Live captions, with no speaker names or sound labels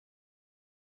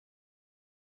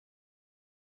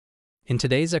In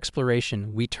today's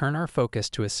exploration, we turn our focus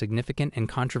to a significant and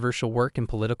controversial work in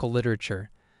political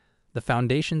literature, The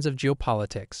Foundations of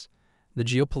Geopolitics, The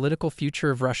Geopolitical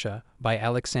Future of Russia by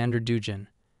Aleksandr Dugin.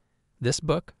 This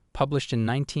book, published in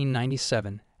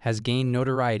 1997, has gained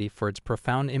notoriety for its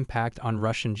profound impact on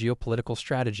Russian geopolitical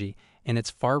strategy and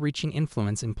its far-reaching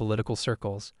influence in political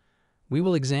circles. We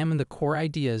will examine the core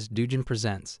ideas Dugin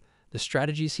presents, the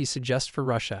strategies he suggests for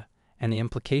Russia, and the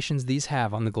implications these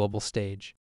have on the global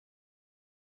stage.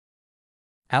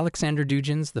 Aleksandr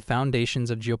Dugin's The Foundations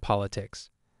of Geopolitics.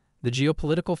 The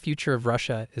Geopolitical Future of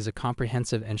Russia is a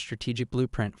comprehensive and strategic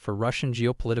blueprint for Russian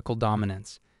geopolitical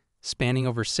dominance. Spanning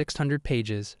over 600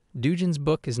 pages, Dugin's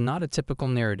book is not a typical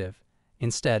narrative.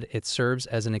 Instead, it serves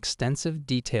as an extensive,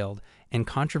 detailed, and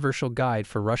controversial guide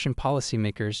for Russian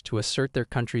policymakers to assert their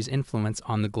country's influence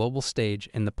on the global stage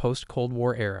in the post-Cold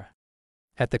War era.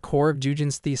 At the core of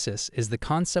Dugin's thesis is the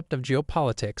concept of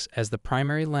geopolitics as the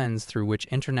primary lens through which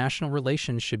international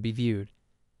relations should be viewed.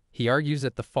 He argues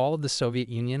that the fall of the Soviet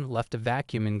Union left a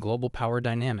vacuum in global power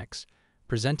dynamics,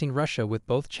 presenting Russia with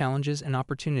both challenges and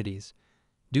opportunities.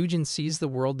 Dugin sees the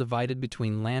world divided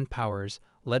between land powers,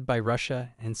 led by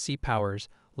Russia, and sea powers,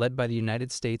 led by the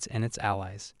United States and its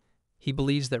allies. He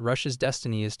believes that Russia's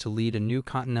destiny is to lead a new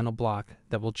continental bloc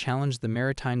that will challenge the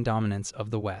maritime dominance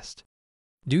of the West.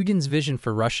 Dugin's vision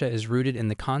for Russia is rooted in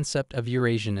the concept of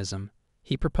Eurasianism.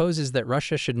 He proposes that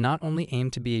Russia should not only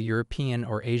aim to be a European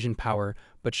or Asian power,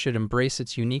 but should embrace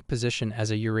its unique position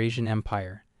as a Eurasian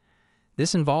empire.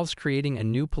 This involves creating a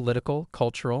new political,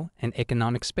 cultural, and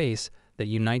economic space that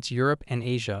unites Europe and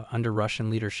Asia under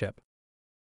Russian leadership.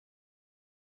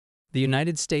 The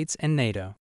United States and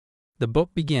NATO. The book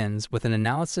begins with an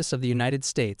analysis of the United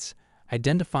States,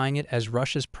 identifying it as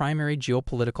Russia's primary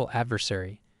geopolitical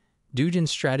adversary.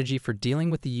 Dugin's strategy for dealing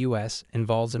with the U.S.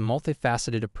 involves a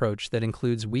multifaceted approach that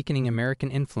includes weakening American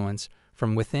influence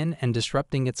from within and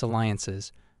disrupting its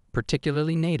alliances,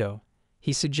 particularly NATO.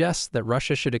 He suggests that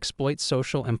Russia should exploit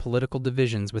social and political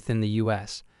divisions within the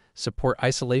U.S., support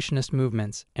isolationist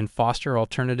movements, and foster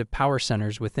alternative power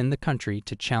centers within the country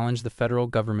to challenge the federal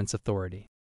government's authority.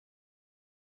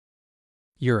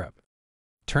 Europe.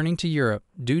 Turning to Europe,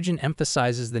 Dugin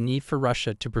emphasizes the need for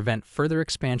Russia to prevent further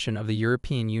expansion of the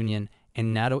European Union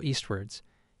and NATO eastwards.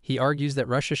 He argues that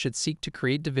Russia should seek to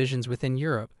create divisions within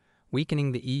Europe,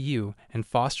 weakening the EU and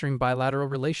fostering bilateral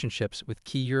relationships with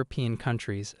key European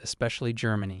countries, especially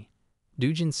Germany.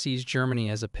 Dugin sees Germany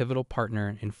as a pivotal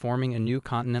partner in forming a new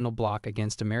continental bloc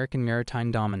against American maritime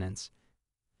dominance.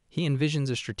 He envisions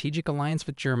a strategic alliance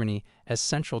with Germany as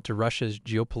central to Russia's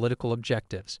geopolitical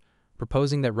objectives,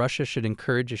 proposing that Russia should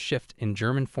encourage a shift in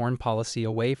German foreign policy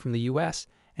away from the U.S.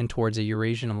 and towards a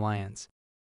Eurasian alliance.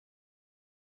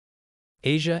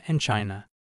 Asia and China.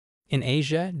 In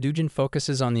Asia, Dugin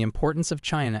focuses on the importance of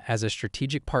China as a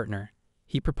strategic partner.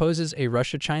 He proposes a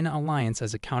Russia-China alliance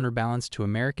as a counterbalance to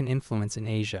American influence in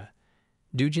Asia.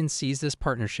 Dugin sees this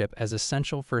partnership as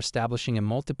essential for establishing a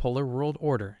multipolar world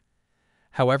order.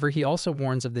 However, he also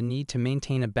warns of the need to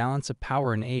maintain a balance of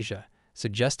power in Asia,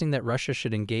 suggesting that Russia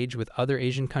should engage with other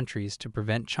Asian countries to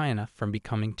prevent China from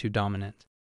becoming too dominant.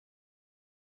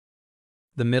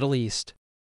 The Middle East.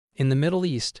 In the Middle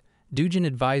East, Dugin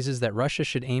advises that Russia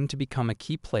should aim to become a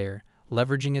key player,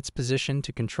 leveraging its position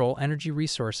to control energy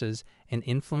resources and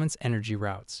influence energy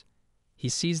routes. He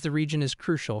sees the region as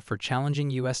crucial for challenging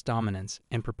U.S. dominance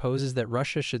and proposes that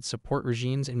Russia should support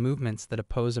regimes and movements that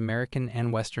oppose American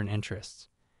and Western interests.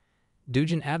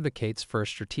 Dugin advocates for a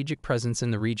strategic presence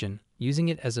in the region, using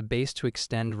it as a base to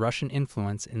extend Russian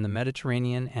influence in the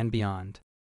Mediterranean and beyond.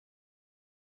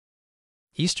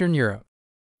 Eastern Europe.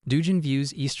 Dugin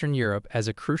views Eastern Europe as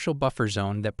a crucial buffer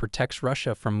zone that protects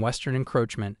Russia from Western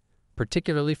encroachment,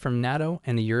 particularly from NATO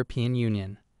and the European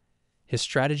Union. His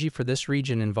strategy for this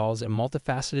region involves a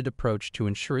multifaceted approach to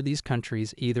ensure these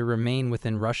countries either remain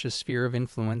within Russia's sphere of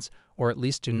influence or at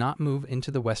least do not move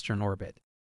into the Western orbit.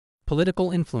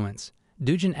 Political influence.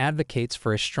 Dugin advocates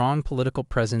for a strong political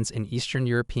presence in Eastern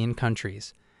European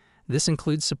countries. This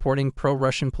includes supporting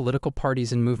pro-Russian political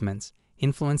parties and movements,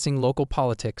 influencing local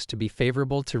politics to be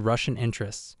favorable to Russian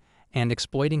interests, and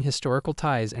exploiting historical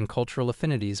ties and cultural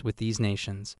affinities with these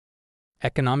nations.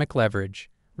 Economic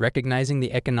leverage. Recognizing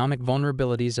the economic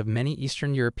vulnerabilities of many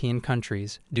Eastern European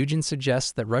countries, Dugin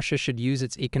suggests that Russia should use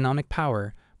its economic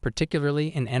power,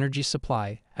 particularly in energy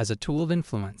supply, as a tool of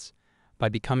influence. By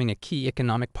becoming a key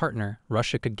economic partner,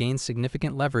 Russia could gain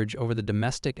significant leverage over the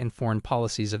domestic and foreign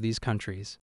policies of these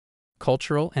countries.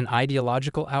 Cultural and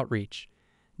ideological outreach.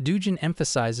 Dugin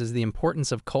emphasizes the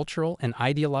importance of cultural and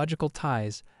ideological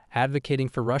ties, advocating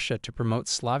for Russia to promote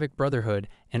Slavic brotherhood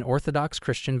and Orthodox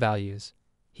Christian values.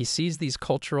 He sees these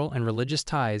cultural and religious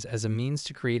ties as a means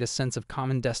to create a sense of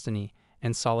common destiny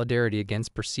and solidarity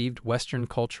against perceived Western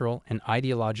cultural and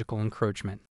ideological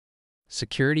encroachment.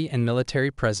 Security and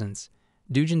military presence.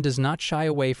 Dugin does not shy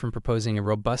away from proposing a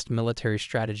robust military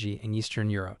strategy in Eastern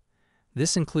Europe.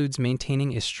 This includes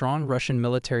maintaining a strong Russian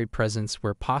military presence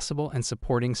where possible and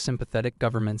supporting sympathetic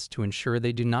governments to ensure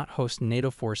they do not host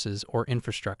NATO forces or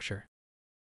infrastructure.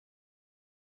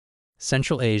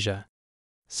 Central Asia.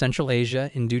 Central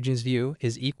Asia, in Dugin's view,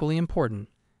 is equally important.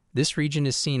 This region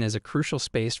is seen as a crucial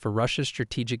space for Russia's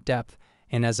strategic depth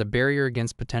and as a barrier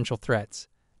against potential threats,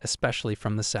 especially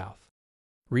from the south.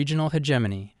 Regional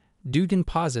hegemony. Dugin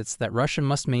posits that Russia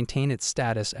must maintain its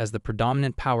status as the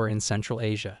predominant power in Central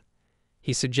Asia.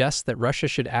 He suggests that Russia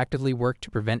should actively work to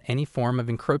prevent any form of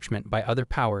encroachment by other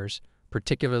powers,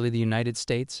 particularly the United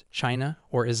States, China,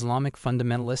 or Islamic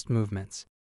fundamentalist movements.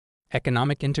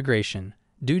 Economic integration.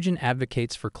 Dugin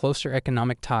advocates for closer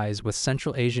economic ties with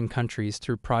Central Asian countries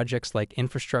through projects like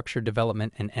infrastructure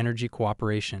development and energy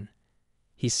cooperation.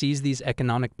 He sees these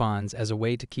economic bonds as a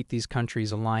way to keep these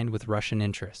countries aligned with Russian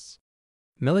interests.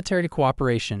 Military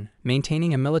cooperation.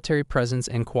 Maintaining a military presence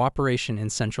and cooperation in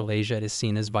Central Asia is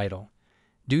seen as vital.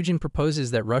 Dugin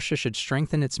proposes that Russia should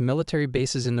strengthen its military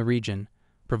bases in the region,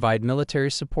 provide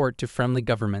military support to friendly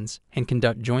governments, and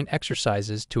conduct joint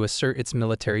exercises to assert its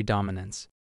military dominance.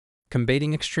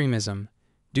 Combating extremism.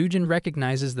 Dugin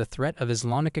recognizes the threat of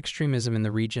Islamic extremism in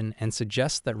the region and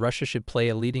suggests that Russia should play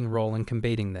a leading role in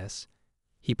combating this.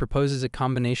 He proposes a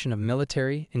combination of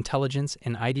military, intelligence,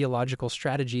 and ideological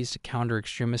strategies to counter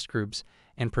extremist groups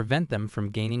and prevent them from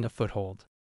gaining a foothold.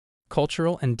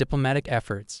 Cultural and diplomatic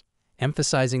efforts.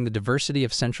 Emphasizing the diversity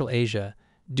of Central Asia,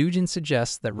 Dugin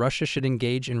suggests that Russia should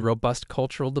engage in robust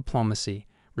cultural diplomacy,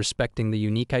 respecting the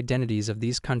unique identities of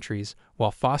these countries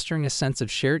while fostering a sense of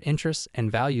shared interests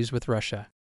and values with Russia.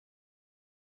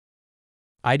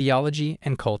 Ideology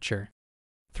and culture.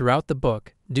 Throughout the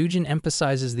book, Dugin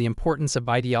emphasizes the importance of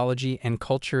ideology and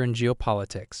culture in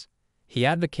geopolitics. He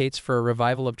advocates for a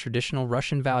revival of traditional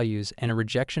Russian values and a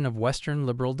rejection of Western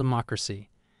liberal democracy.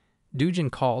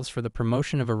 Dugin calls for the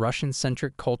promotion of a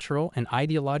Russian-centric cultural and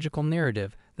ideological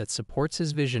narrative that supports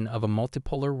his vision of a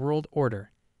multipolar world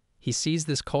order. He sees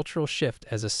this cultural shift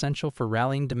as essential for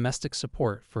rallying domestic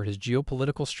support for his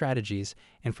geopolitical strategies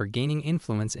and for gaining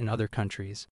influence in other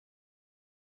countries.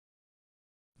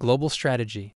 Global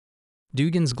strategy.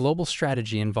 Dugin's global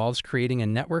strategy involves creating a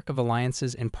network of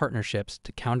alliances and partnerships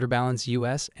to counterbalance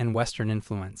U.S. and Western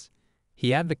influence.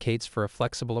 He advocates for a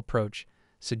flexible approach,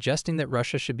 suggesting that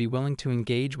Russia should be willing to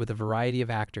engage with a variety of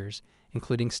actors,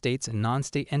 including states and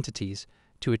non-state entities,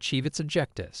 to achieve its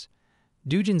objectives.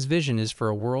 Dugin's vision is for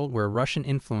a world where Russian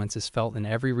influence is felt in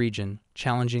every region,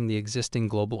 challenging the existing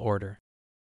global order.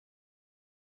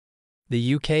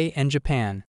 The UK and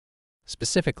Japan.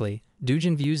 Specifically,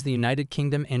 Dugin views the United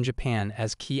Kingdom and Japan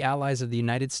as key allies of the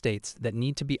United States that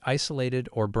need to be isolated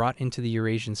or brought into the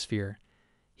Eurasian sphere.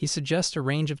 He suggests a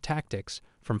range of tactics,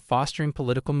 from fostering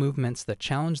political movements that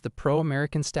challenge the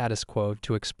pro-American status quo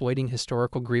to exploiting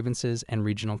historical grievances and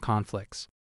regional conflicts.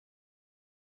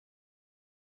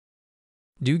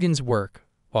 Dugin's work,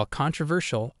 while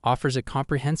controversial, offers a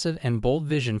comprehensive and bold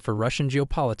vision for Russian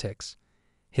geopolitics.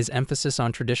 His emphasis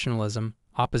on traditionalism,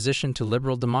 opposition to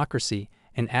liberal democracy,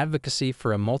 and advocacy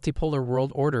for a multipolar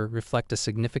world order reflect a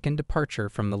significant departure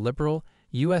from the liberal,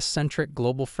 U.S.-centric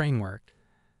global framework.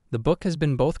 The book has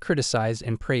been both criticized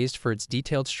and praised for its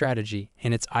detailed strategy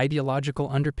and its ideological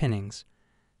underpinnings.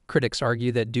 Critics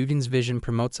argue that Dugin's vision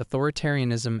promotes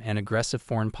authoritarianism and aggressive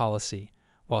foreign policy,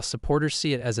 while supporters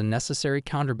see it as a necessary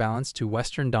counterbalance to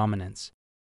Western dominance.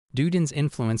 Dugin's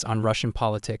influence on Russian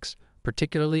politics,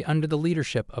 particularly under the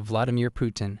leadership of Vladimir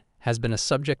Putin, has been a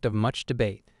subject of much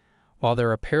debate. While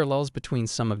there are parallels between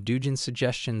some of Dugin's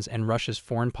suggestions and Russia's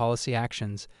foreign policy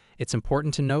actions, it's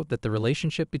important to note that the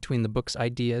relationship between the book's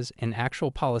ideas and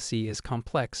actual policy is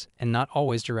complex and not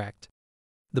always direct.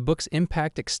 The book's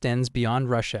impact extends beyond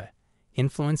Russia,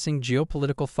 influencing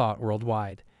geopolitical thought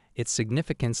worldwide. Its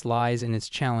significance lies in its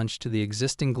challenge to the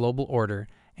existing global order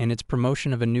and its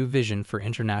promotion of a new vision for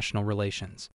international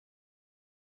relations.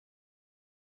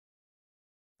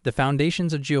 The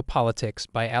Foundations of Geopolitics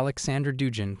by Aleksandr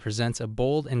Dugin presents a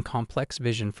bold and complex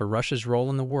vision for Russia's role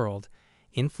in the world,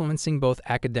 influencing both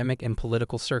academic and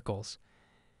political circles.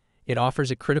 It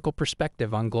offers a critical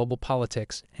perspective on global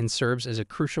politics and serves as a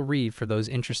crucial read for those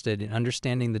interested in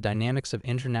understanding the dynamics of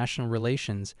international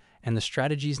relations and the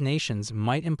strategies nations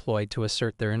might employ to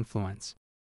assert their influence.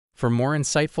 For more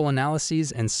insightful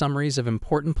analyses and summaries of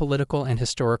important political and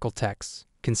historical texts,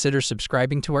 consider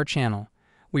subscribing to our channel.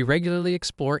 We regularly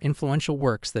explore influential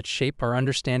works that shape our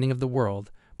understanding of the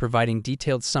world, providing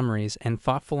detailed summaries and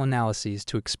thoughtful analyses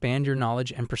to expand your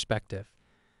knowledge and perspective.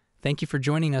 Thank you for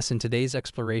joining us in today's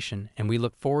exploration, and we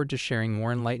look forward to sharing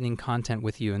more enlightening content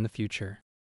with you in the future.